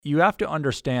you have to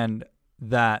understand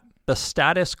that the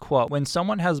status quo, when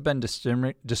someone has been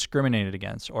discriminated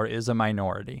against or is a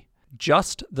minority,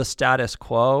 just the status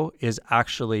quo is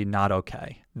actually not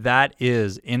okay. That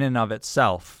is, in and of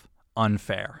itself,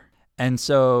 unfair. And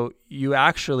so you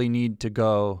actually need to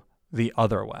go the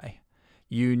other way.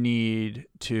 You need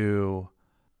to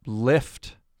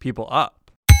lift people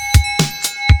up.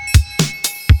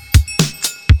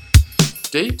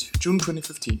 Date, June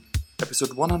 2015,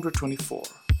 episode 124.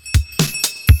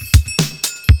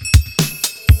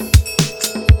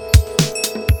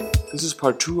 This is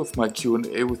part 2 of my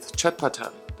Q&A with Chet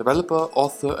Patel, developer,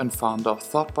 author, and founder of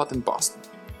Thoughtbot in Boston.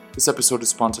 This episode is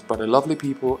sponsored by the lovely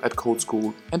people at Code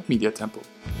School and Media Temple.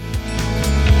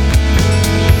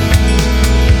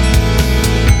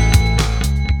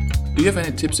 Do you have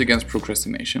any tips against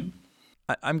procrastination?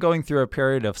 I'm going through a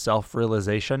period of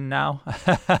self-realization now.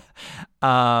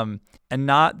 And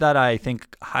not that I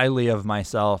think highly of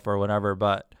myself or whatever,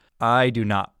 but I do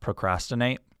not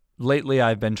procrastinate. Lately,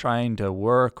 I've been trying to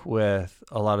work with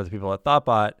a lot of the people at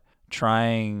Thoughtbot,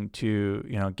 trying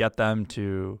to, get them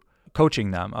to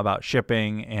coaching them about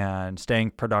shipping and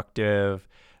staying productive,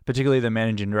 particularly the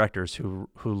managing directors who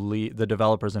lead, the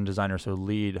developers and designers who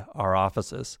lead our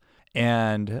offices.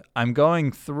 And I'm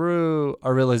going through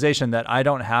a realization that I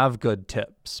don't have good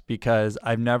tips because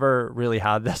I've never really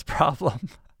had this problem.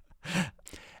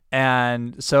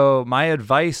 And so my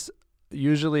advice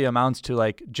usually amounts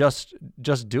to just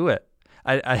do it.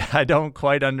 I don't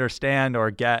quite understand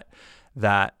or get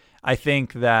that. I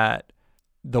think that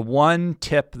the one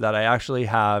tip that I actually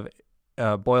have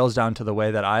boils down to the way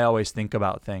that I always think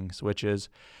about things, which is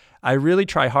I really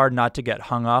try hard not to get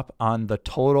hung up on the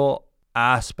total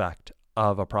aspect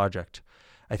of a project.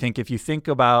 I think if you think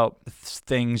about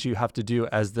things you have to do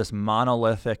as this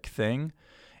monolithic thing,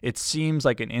 it seems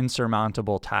like an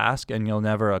insurmountable task and you'll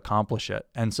never accomplish it.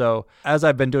 And so as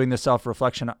I've been doing this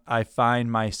self-reflection, I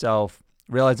find myself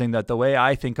realizing that the way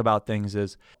I think about things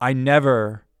is I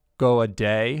never go a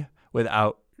day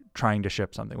without trying to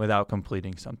ship something, without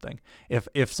completing something.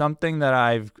 If something that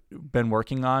I've been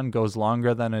working on goes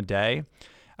longer than a day,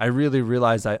 I really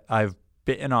realize I've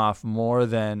bitten off more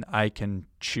than I can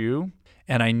chew,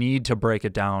 and I need to break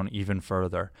it down even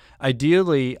further.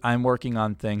 Ideally, I'm working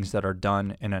on things that are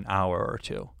done in an hour or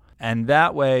two. And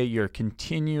that way, you're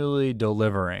continually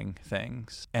delivering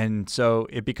things. And so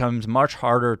it becomes much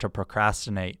harder to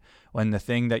procrastinate when the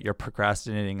thing that you're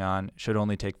procrastinating on should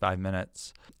only take 5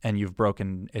 minutes and you've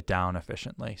broken it down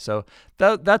efficiently. So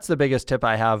that's the biggest tip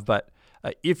I have. But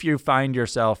if you find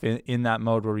yourself in that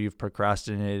mode where you've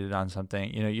procrastinated on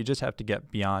something, you just have to get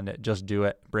beyond it. Just do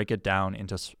it. Break it down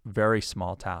into very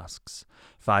small tasks,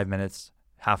 5 minutes,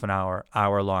 half an hour,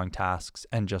 hour-long tasks,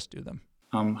 and just do them.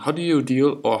 How do you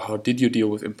deal, or how did you deal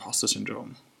with imposter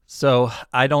syndrome? So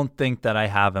I don't think that I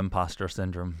have imposter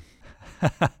syndrome.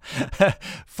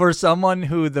 For someone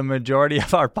who the majority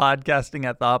of our podcasting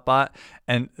at Thoughtbot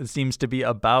and seems to be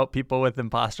about people with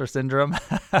imposter syndrome,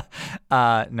 no,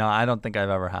 I don't think I've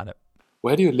ever had it.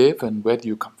 Where do you live and where do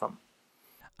you come from?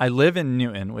 I live in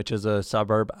Newton, which is a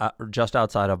suburb just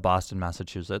outside of Boston,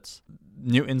 Massachusetts.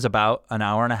 Newton's about an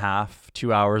hour and a half,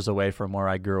 2 hours away from where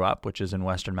I grew up, which is in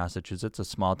western Massachusetts, a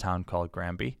small town called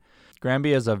Granby.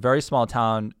 Granby is a very small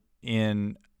town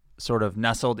sort of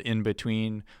nestled in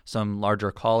between some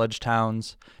larger college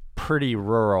towns, pretty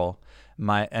rural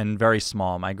and very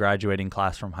small. My graduating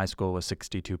class from high school was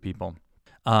 62 people.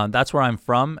 That's where I'm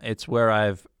from. It's where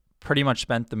I've pretty much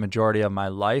spent the majority of my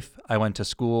life. I went to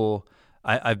school.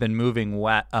 I've been moving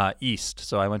east.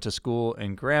 So I went to school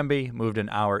in Granby, moved an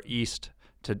hour east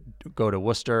to go to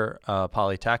Worcester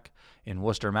Polytech in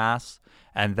Worcester, Mass.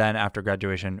 And then after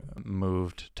graduation,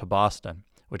 moved to Boston,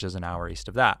 which is an hour east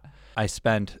of that. I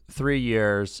spent 3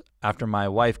 years after my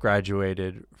wife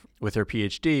graduated with her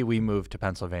PhD, we moved to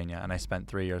Pennsylvania, and I spent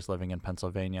 3 years living in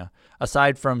Pennsylvania.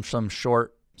 Aside from some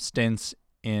short stints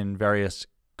in various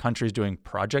countries doing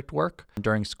project work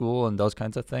during school and those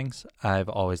kinds of things, I've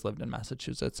always lived in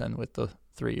Massachusetts and with the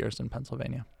 3 years in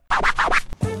Pennsylvania.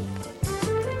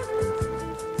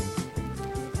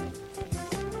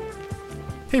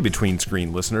 Hey Between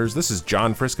Screen listeners, this is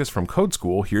John Friskus from Code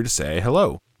School here to say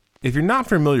hello. If you're not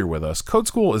familiar with us, Code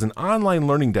School is an online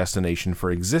learning destination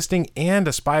for existing and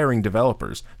aspiring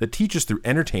developers that teaches through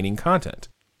entertaining content.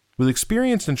 With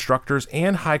experienced instructors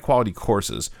and high-quality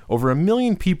courses, over 1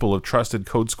 million people have trusted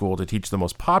Code School to teach the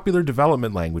most popular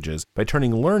development languages by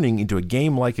turning learning into a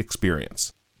game-like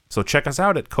experience. So check us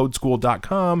out at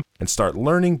codeschool.com and start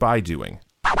learning by doing.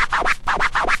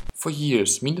 For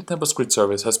years, Media Temple's grid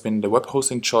service has been the web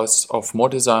hosting choice of more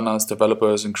designers,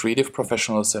 developers, and creative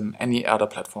professionals than any other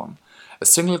platform. A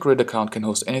single grid account can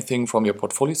host anything from your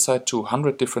portfolio site to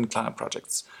 100 different client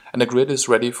projects, and a grid is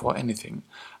ready for anything.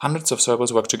 Hundreds of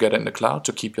servers work together in the cloud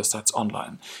to keep your sites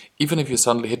online, even if you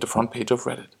suddenly hit the front page of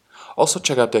Reddit. Also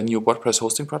check out their new WordPress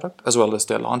hosting product, as well as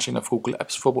their launching of Google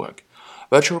Apps for Work.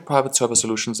 Virtual private server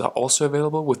solutions are also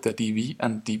available with their DV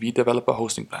and DV developer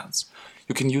hosting plans.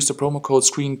 You can use the promo code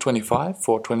SCREEN25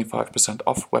 for 25%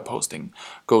 off web hosting.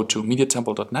 Go to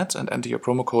MediaTemple.net and enter your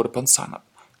promo code upon sign-up.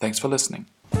 Thanks for listening.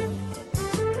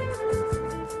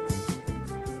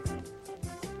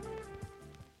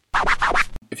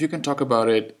 If you can talk about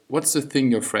it, what's the thing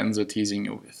your friends are teasing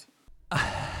you with?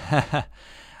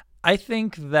 I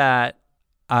think that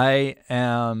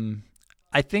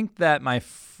my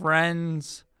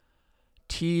friends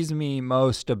tease me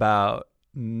most about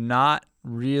not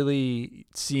really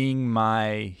seeing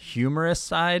my humorous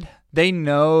side. They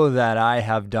know that I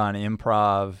have done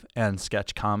improv and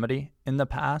sketch comedy in the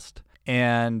past,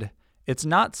 and it's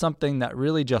not something that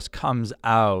really just comes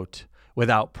out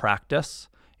without practice.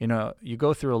 You know, you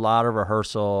go through a lot of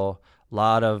rehearsal, a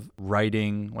lot of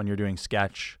writing when you're doing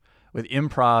sketch. With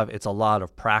improv, it's a lot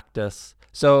of practice.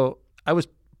 So I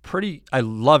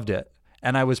loved it,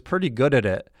 and I was pretty good at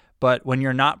it. But when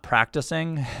you're not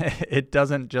practicing, it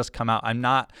doesn't just come out. I'm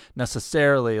not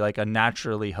necessarily like a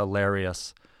naturally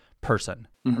hilarious person.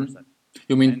 Mm-hmm.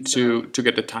 You mean to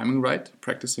get the timing right,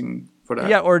 practicing for that?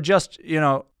 Yeah, or just,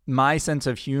 my sense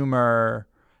of humor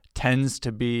tends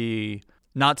to be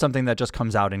not something that just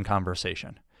comes out in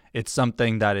conversation. It's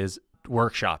something that is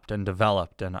workshopped and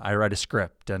developed, and I write a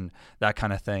script and that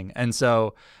kind of thing. And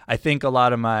so I think a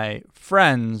lot of my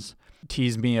friends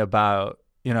tease me about,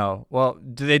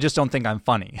 they just don't think I'm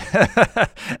funny.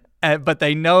 But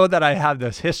they know that I have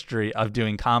this history of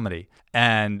doing comedy.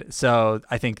 And so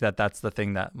I think that that's the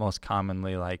thing that most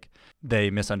commonly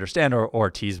they misunderstand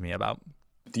or tease me about.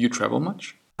 Do you travel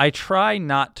much? I try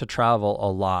not to travel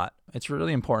a lot. It's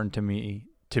really important to me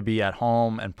to be at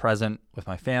home and present with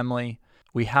my family.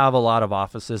 We have a lot of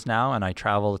offices now, and I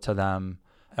travel to them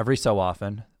every so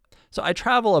often. So I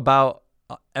travel about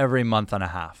every month and a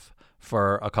half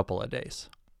for a couple of days.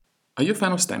 Are you a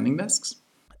fan of standing desks?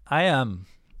 I am.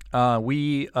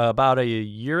 We, about a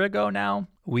year ago now,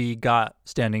 we got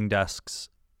standing desks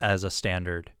as a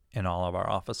standard in all of our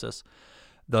offices.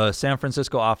 The San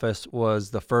Francisco office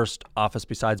was the first office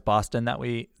besides Boston that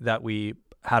we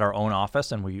had our own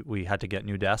office, and we had to get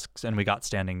new desks, and we got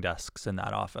standing desks in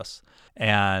that office.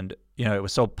 And, it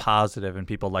was so positive and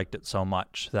people liked it so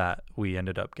much that we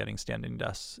ended up getting standing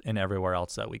desks in everywhere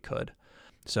else that we could.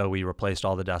 So we replaced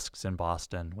all the desks in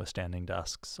Boston with standing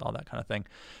desks, all that kind of thing.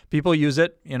 People use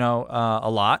it,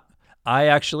 a lot. I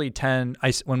actually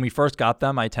when we first got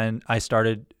them, I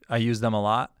used them a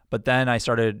lot. But then I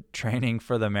started training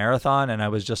for the marathon, and I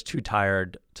was just too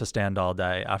tired to stand all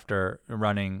day after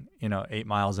running, 8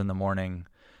 miles in the morning.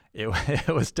 It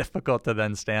was difficult to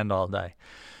then stand all day.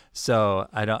 So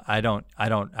I don't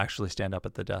actually stand up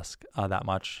at the desk that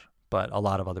much, but a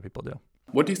lot of other people do.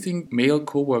 What do you think male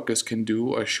coworkers can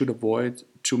do or should avoid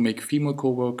to make female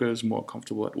coworkers more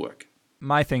comfortable at work?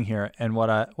 My thing here, and what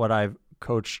I've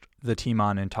coached the team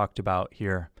on and talked about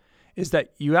here, is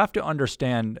that you have to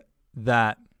understand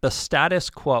that the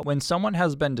status quo, when someone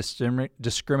has been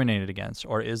discriminated against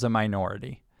or is a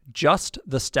minority, just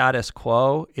the status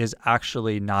quo is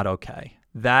actually not okay.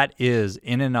 That is,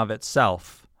 in and of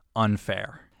itself,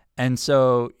 unfair. And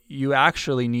so you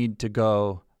actually need to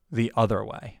go the other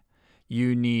way.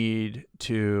 You need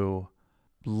to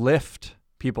lift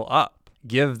people up,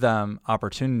 give them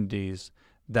opportunities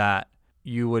that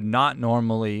you would not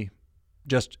normally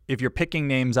just, if you're picking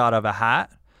names out of a hat,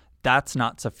 that's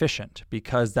not sufficient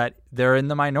because that they're in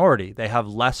the minority. They have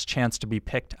less chance to be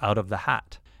picked out of the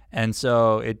hat. And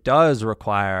so it does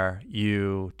require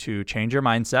you to change your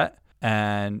mindset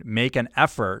and make an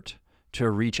effort to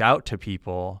reach out to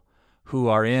people who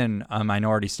are in a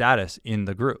minority status in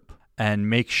the group and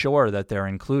make sure that they're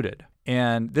included.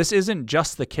 And this isn't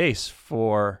just the case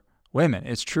for women.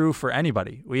 It's true for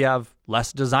anybody. We have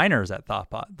less designers at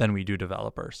Thoughtbot than we do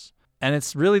developers. And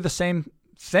it's really the same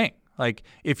thing. Like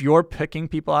if you're picking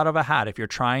people out of a hat, if you're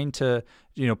trying to,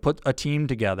 put a team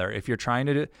together,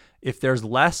 if there's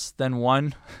less than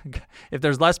one, if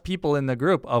there's less people in the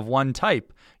group of one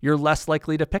type, you're less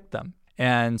likely to pick them.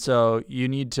 And so you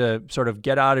need to sort of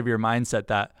get out of your mindset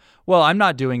that, well, I'm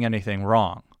not doing anything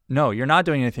wrong. No, you're not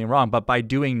doing anything wrong. But by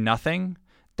doing nothing,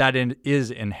 that is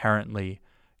inherently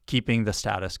keeping the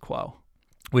status quo,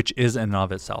 which is in and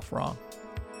of itself wrong.